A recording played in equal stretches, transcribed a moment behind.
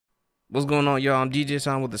What's going on, y'all? I'm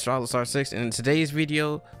DeJaySan with Astralis R6, and in today's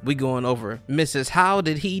video, we going over Mrs. How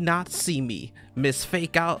Did He Not See Me? Miss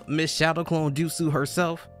Fake Out, Miss Shadow Clone Jutsu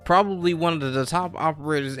herself, probably one of the top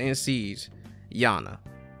operators in Siege, Iana.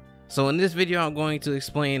 So in this video, I'm going to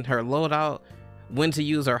explain her loadout, when to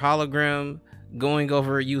use her hologram, going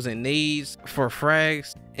over using nades for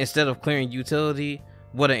frags instead of clearing utility,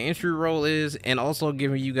 what an entry role is, and also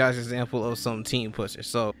giving you guys an example of some team pushes.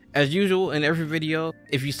 So as usual in every video,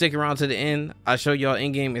 if you stick around to the end, I show y'all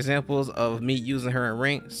in-game examples of me using her in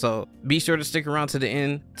rank, so be sure to stick around to the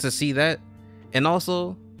end to see that. And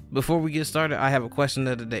also, before we get started, I have a question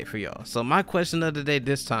of the day for y'all. So my question of the day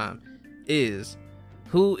this time is,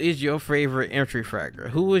 who is your favorite entry fragger?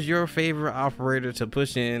 Who is your favorite operator to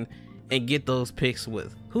push in and get those picks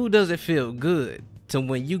with? Who does it feel good to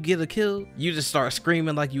when you get a kill, you just start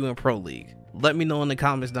screaming like you in Pro League? Let me know in the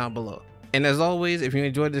comments down below. And as always, if you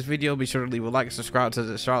enjoyed this video, be sure to leave a like and subscribe to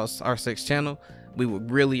the Astralis R6 channel. We would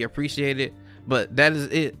really appreciate it. But that is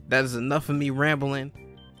it. That is enough of me rambling.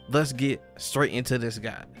 Let's get straight into this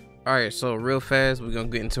guy. Alright, so real fast, we're gonna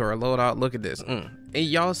get into our loadout. Look at this. Hey,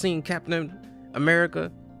 y'all seen Captain America,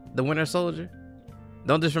 the Winter Soldier?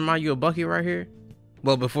 Don't this remind you of Bucky right here?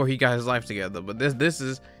 Well, before he got his life together. But this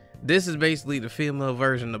is basically the female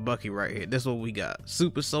version of Bucky right here. This is what we got.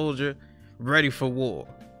 Super soldier, ready for war.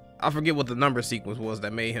 I forget what the number sequence was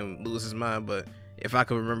that made him lose his mind, but if I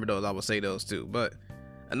could remember those, I would say those too. But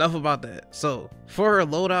enough about that. So for her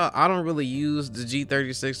loadout, I don't really use the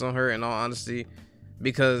G36 on her, in all honesty,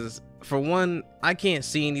 because for one, I can't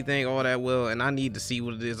see anything all that well, and I need to see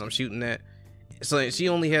what it is I'm shooting at. So she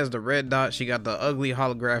only has the red dot, she got the ugly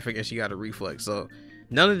holographic, and she got a reflex. So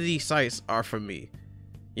none of these sights are for me.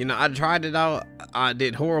 You know, I tried it out. I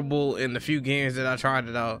did horrible in the few games that I tried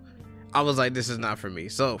it out. I was like, this is not for me.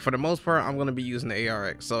 So for the most part, I'm going to be using the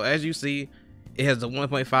ARX. So as you see, it has the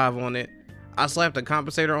 1.5 on it. I slapped a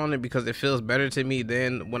compensator on it because it feels better to me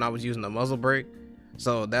than when I was using the muzzle brake.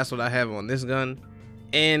 So that's what I have on this gun.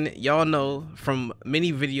 And y'all know from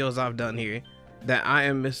many videos I've done here that I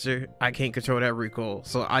am Mr. I can't control that recoil.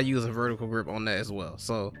 So I use a vertical grip on that as well.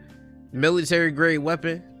 So military grade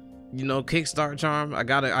weapon. You know, kickstart charm. I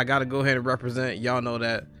gotta go ahead and represent. Y'all know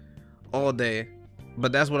that all day.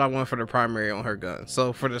 But that's what I want for the primary on her gun.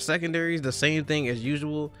 So for the secondaries, the same thing as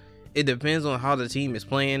usual. It depends on how the team is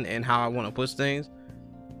playing and how I want to push things.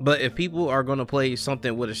 But if people are going to play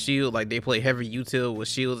something with a shield, like they play heavy util with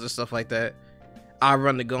shields and stuff like that, I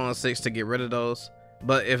run the gun 6 to get rid of those.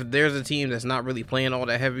 But if there's a team that's not really playing all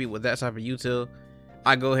that heavy with that type of util,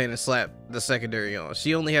 I go ahead and slap the secondary on.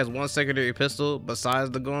 She only has one secondary pistol besides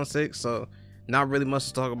the Gon 6, so not really much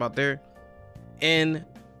to talk about there. And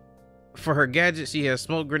for her gadget, she has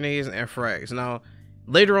smoke grenades and frags. Now,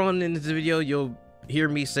 later on in this video, you'll hear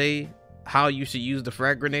me say how you should use the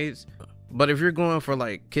frag grenades. But if you're going for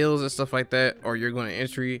like kills and stuff like that, or you're going to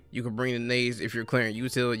entry, you can bring the nades. If you're clearing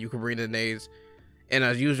util, you can bring the nades. And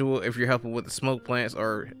as usual, if you're helping with the smoke plants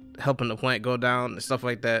or helping the plant go down and stuff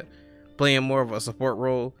like that, playing more of a support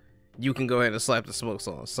role, you can go ahead and slap the smokes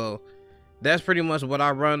on. So that's pretty much what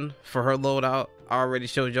I run for her loadout. I already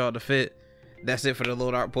showed y'all the fit. That's it for the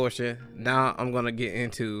loadout portion. Now I'm gonna get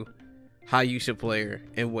into how you should play her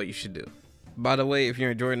and what you should do. By the way, if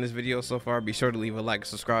you're enjoying this video so far, be sure to leave a like and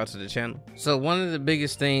subscribe to the channel. So one of the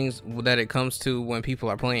biggest things that it comes to when people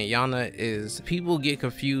are playing Iana is people get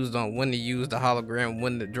confused on when to use the hologram,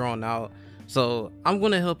 when to drone out. So I'm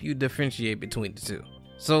gonna help you differentiate between the two.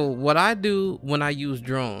 So what I do when I use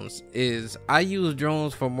drones is I use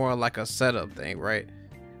drones for more like a setup thing, right?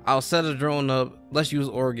 I'll set a drone up. Let's use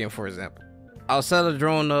Oregon, for example. I'll set a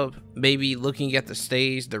drone up, maybe looking at the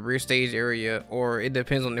stage, the rear stage area, or it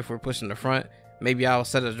depends on if we're pushing the front. Maybe I'll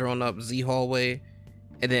set a drone up Z hallway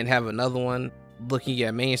and then have another one looking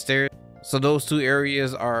at main stairs. So those two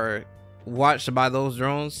areas are watched by those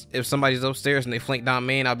drones. If somebody's upstairs and they flank down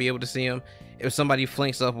main, I'll be able to see them. If somebody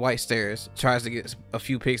flanks up white stairs, tries to get a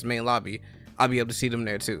few picks main lobby, I'll be able to see them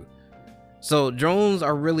there too. So drones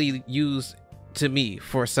are really used to me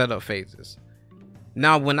for setup phases.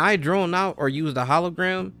 Now, when I drone out or use the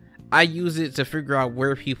hologram, I use it to figure out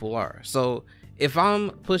where people are. So if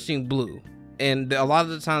I'm pushing blue, and a lot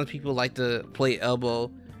of the times people like to play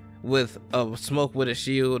elbow with a smoke with a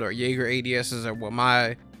shield or Jaeger ADSs or with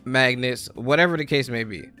my magnets, whatever the case may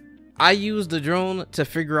be, I use the drone to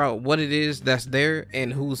figure out what it is that's there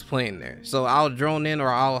and who's playing there. So I'll drone in or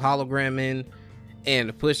I'll hologram in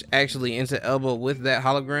and push actually into elbow with that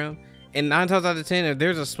hologram. And 9 times out of 10, if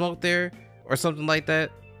there's a smoke there or something like that,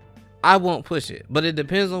 I won't push it. But it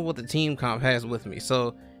depends on what the team comp has with me.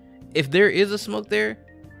 So if there is a smoke there,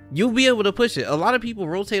 you'll be able to push it. A lot of people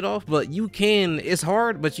rotate off, but you can, it's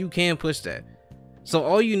hard, but you can push that. So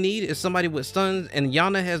all you need is somebody with stuns, and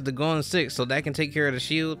Iana has the Gone 6, so that can take care of the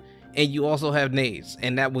shield, and you also have nades,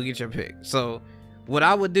 and that will get your pick. So what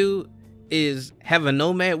I would do is have a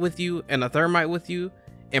nomad with you and a thermite with you,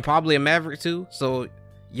 and probably a maverick too. So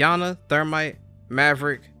Iana, thermite,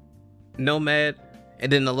 maverick, nomad,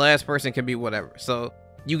 and then the last person can be whatever. So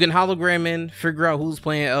you can hologram in, figure out who's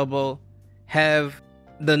playing elbow, have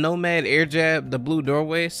the nomad air jab the blue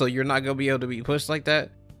doorway, so you're not gonna be able to be pushed like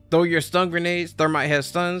that. Throw your stun grenades. Thermite has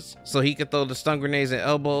stuns, so he can throw the stun grenades at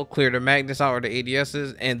elbow, clear the magnets out or the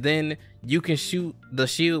ADSs, and then you can shoot the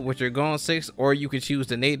shield with your Gone 6, or you can choose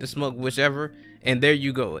to nade the smoke, whichever, and there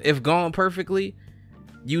you go. If gone perfectly,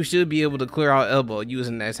 you should be able to clear out elbow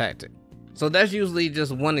using that tactic. So that's usually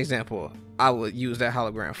just one example I would use that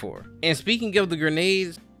hologram for. And speaking of the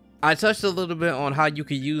grenades, I touched a little bit on how you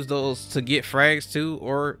could use those to get frags too,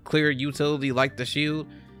 or clear utility like the shield.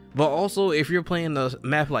 But also, if you're playing the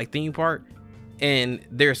map like Theme Park and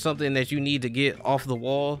there's something that you need to get off the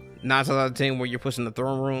wall, 9 times out of 10 where you're pushing the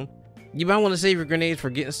throne room, you might want to save your grenades for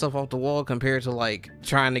getting stuff off the wall compared to like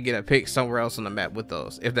trying to get a pick somewhere else on the map with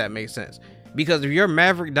those, if that makes sense. Because if your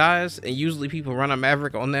Maverick dies, and usually people run a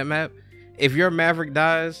Maverick on that map, if your Maverick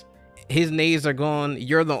dies, his nades are gone,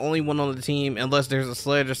 you're the only one on the team unless there's a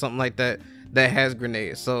sledge or something like that that has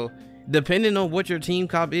grenades. So depending on what your team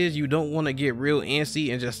comp is, you don't want to get real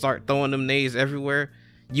antsy and just start throwing them nades everywhere.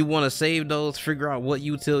 You want to save those, figure out what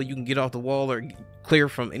util you can get off the wall or clear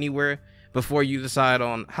from anywhere before you decide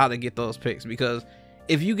on how to get those picks. Because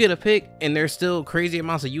if you get a pick and there's still crazy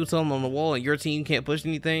amounts of util on the wall and your team can't push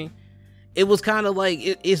anything, it was kind of like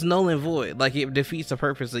it's null and void. Like, it defeats the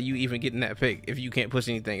purpose of you even getting that pick if you can't push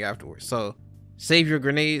anything afterwards. So save your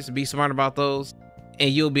grenades, be smart about those, and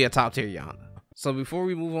you'll be a top tier Iana. So before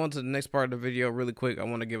we move on to the next part of the video, really quick, I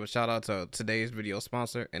want to give a shout out to today's video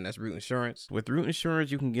sponsor, and that's Root Insurance. With Root Insurance,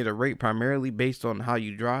 you can get a rate primarily based on how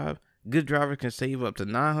you drive. Good drivers can save up to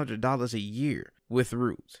 $900 a year with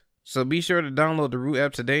Root. So be sure to download the Root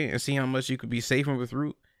app today and see how much you could be saving with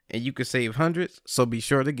Root, and you could save hundreds, so be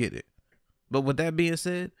sure to get it. But with that being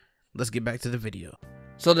said, let's get back to the video.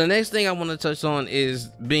 So the next thing I want to touch on is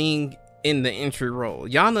being in the entry role.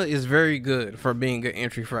 Iana is very good for being an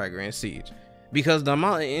entry fragger in Siege, because the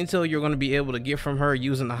amount of intel you're going to be able to get from her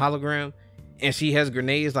using the hologram, and she has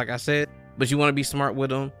grenades like I said, but you want to be smart with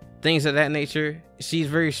them, things of that nature. She's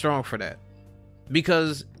very strong for that,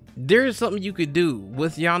 because there is something you could do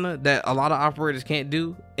with Iana that a lot of operators can't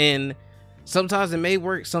do, and sometimes it may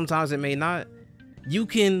work, sometimes it may not. You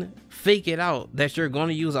can fake it out that you're going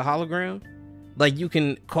to use a hologram. Like, you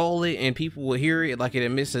can call it and people will hear it, like it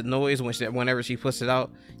emits a noise whenever she puts it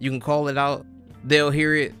out. You can call it out, they'll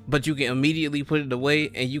hear it, but you can immediately put it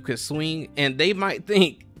away and you can swing, and they might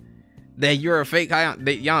think that you're a fake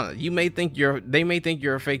Iana. They may think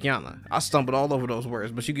you're a fake Iana. I stumbled all over those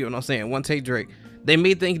words, but you get what I'm saying. One take Drake. They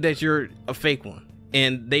may think that you're a fake one,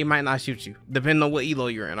 and they might not shoot you, depending on what elo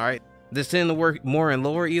you're in. All right, this tend to work more in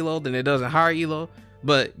lower elo than it does in higher elo,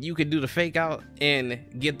 but you could do the fake out and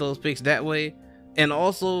get those picks that way. And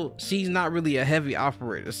also, she's not really a heavy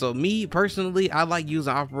operator. So me personally, I like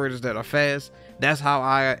using operators that are fast. That's how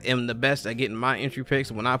I am the best at getting my entry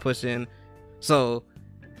picks when I push in. So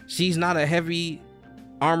she's not a heavy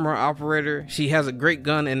armor operator. She has a great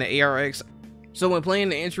gun in the ARX. So when playing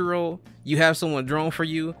the entry role, you have someone drone for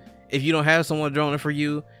you. If you don't have someone droning for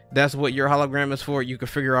you, that's what your hologram is for. You can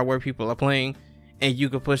figure out where people are playing, and you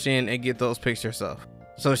can push in and get those picks yourself.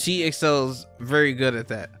 So she excels very good at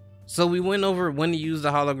that. So we went over when to use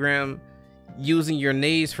the hologram, using your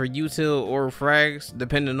nades for util or frags,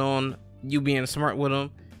 depending on you being smart with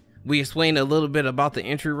them. We explained a little bit about the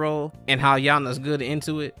entry role and how Iana's good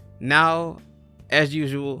into it. Now, as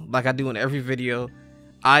usual, like I do in every video,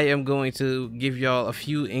 I am going to give y'all a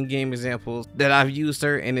few in-game examples that I've used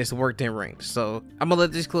her and it's worked in ranked. So I'm gonna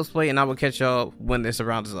let this clip play and I will catch y'all when this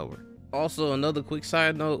round is over. Also, another quick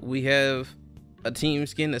side note, we have a team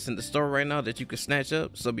skin that's in the store right now that you can snatch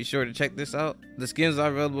up, so be sure to check this out. The skins are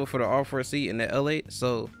available for the R4C and the L8,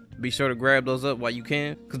 so be sure to grab those up while you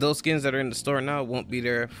can, because those skins that are in the store now won't be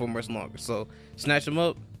there for much longer. So snatch them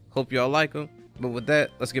up. Hope y'all like them. But with that,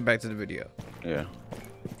 let's get back to the video. Yeah.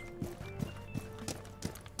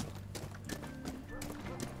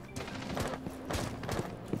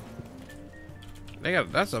 They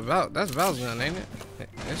got that's Val's gun, ain't it?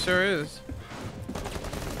 It sure is.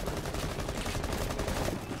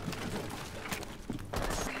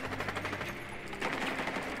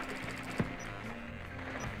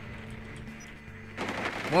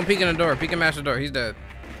 One peek in the door, peek and mash the door. He's dead.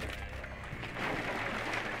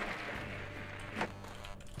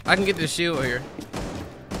 I can get this shield here.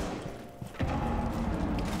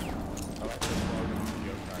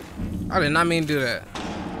 I did not mean to do that.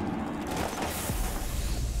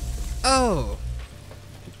 Oh.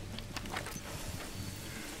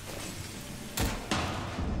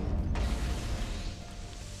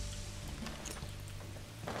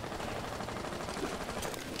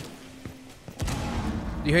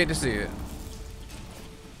 You hate to see it.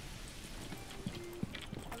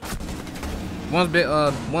 One's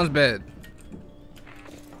bed.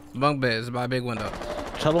 Bunk beds by a big window.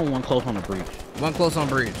 Tell them one close on the breach. One close on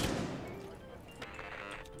breach.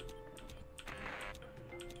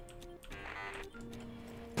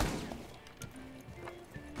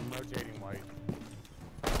 I'm rotating white.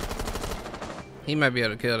 He might be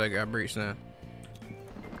able to kill that guy breach now.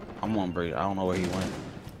 I'm on breach. I don't know where he went.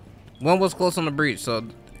 One was close on the breach, so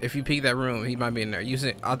if you peek that room, he might be in there. You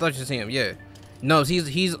see? I thought you see him. Yeah. No,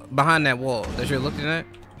 he's behind that wall that you're looking at.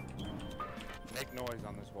 Make noise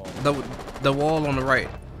on this wall. The wall on the right.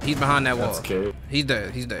 He's behind that wall. That's cute. He's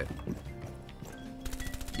dead. He's dead.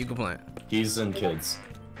 You can plant. He's in kids.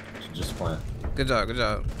 Should just plant. Good job. Good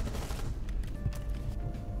job.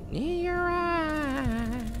 In your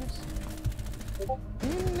eyes,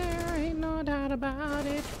 and there ain't no doubt about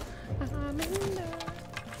it. I'm in there.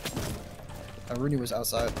 Rooney was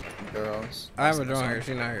outside. Girls. I have a drone here.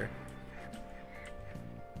 She's not here.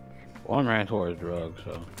 One ran towards drugs,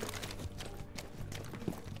 so.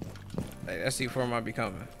 Hey, that C4 might be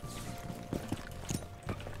coming.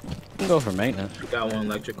 You can go for maintenance. Got one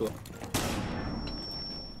electrical.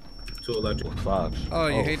 Two electrical. Fox. Oh,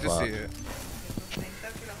 you hate Fox. to see it.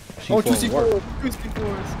 Oh, two C4 work. C4. Two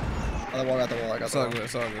C4s. On the wall, got the wall. I got It's the all wall. good.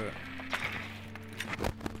 It's all good.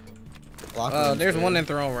 There's There's one in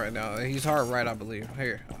throne right now. He's hard right, I believe.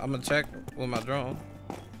 Here, I'm gonna check with my drone.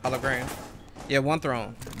 Hologram. Yeah, one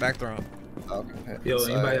throne. Back throne. Okay. Yo,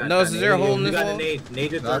 anybody got No, is there a hole in you this got wall? a nade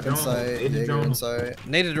the Back drone. inside. Nade the Digger drone. inside.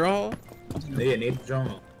 Nade the drone? Yeah, nade the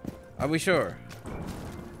drone. Are we sure?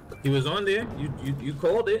 He was on there. You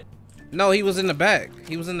called it. No, he was in the back.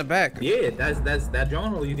 He was in the back. Yeah, that's that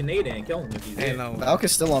drone hole. You can nade it and kill him if he's Ain't there. no. Valk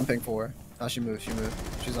is still on pink 4. Oh, she moved. She moved.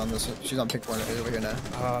 She's on this. She's on pink 4 over here now.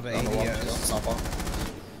 Oh, the On the wall. She's on ADS. softball.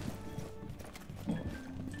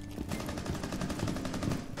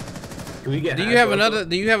 Can we get Do you hacked have also? another?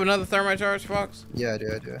 Do you have another thermite charge, Fox? Yeah, I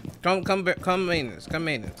do. I do. Come maintenance. Come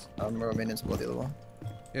maintenance. I'm maintenance below the other wall.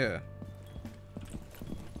 Yeah.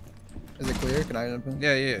 Is it clear? Can I open?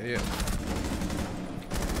 Yeah.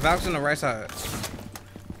 Valk's on the right side.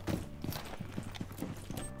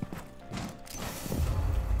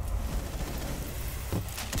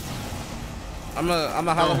 I'm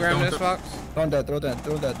a hologram Don't- this Fox. Throw that. Throw that.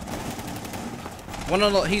 Throw that. One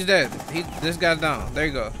on the, he's dead. This guy's down. There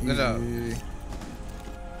you go. Good job. Easy.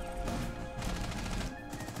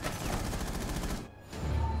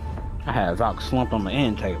 I had Valk slumped on the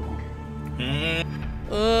end table.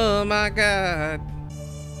 Oh my god.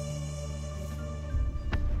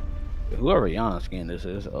 Whoever Ianas skin this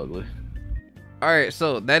is ugly. Alright,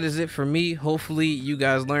 so that is it for me. Hopefully you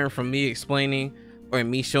guys learned from me explaining or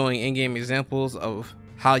me showing in-game examples of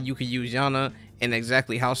how you can use Iana and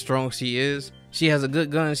exactly how strong she is. She has a good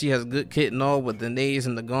gun, she has a good kit and all with the nades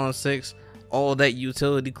and the Gone 6, all that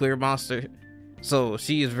utility clear monster. So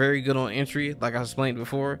she is very good on entry, like I explained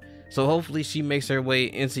before. So hopefully she makes her way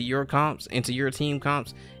into your comps, into your team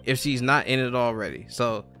comps, if she's not in it already.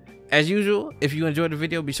 So as usual, if you enjoyed the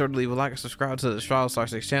video, be sure to leave a like and subscribe to the Astralis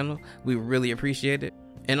 6 channel. We really appreciate it.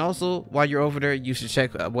 And also, while you're over there, you should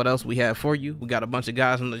check what else we have for you. We got a bunch of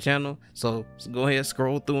guys on the channel, so go ahead,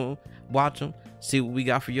 scroll through them, watch them, see what we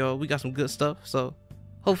got for y'all. We got some good stuff, so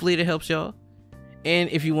hopefully it helps y'all. And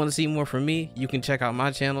if you want to see more from me, you can check out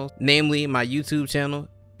my channel, namely my YouTube channel.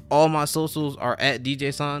 All my socials are at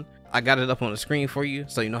DeJaySan. I got it up on the screen for you,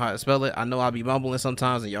 so you know how to spell it. I know I'll be mumbling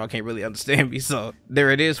sometimes and y'all can't really understand me, so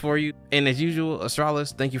there it is for you. And as usual,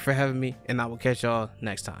 Astralis, thank you for having me, and I will catch y'all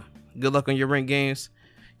next time. Good luck on your ranked games.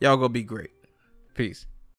 Y'all go be great. Peace.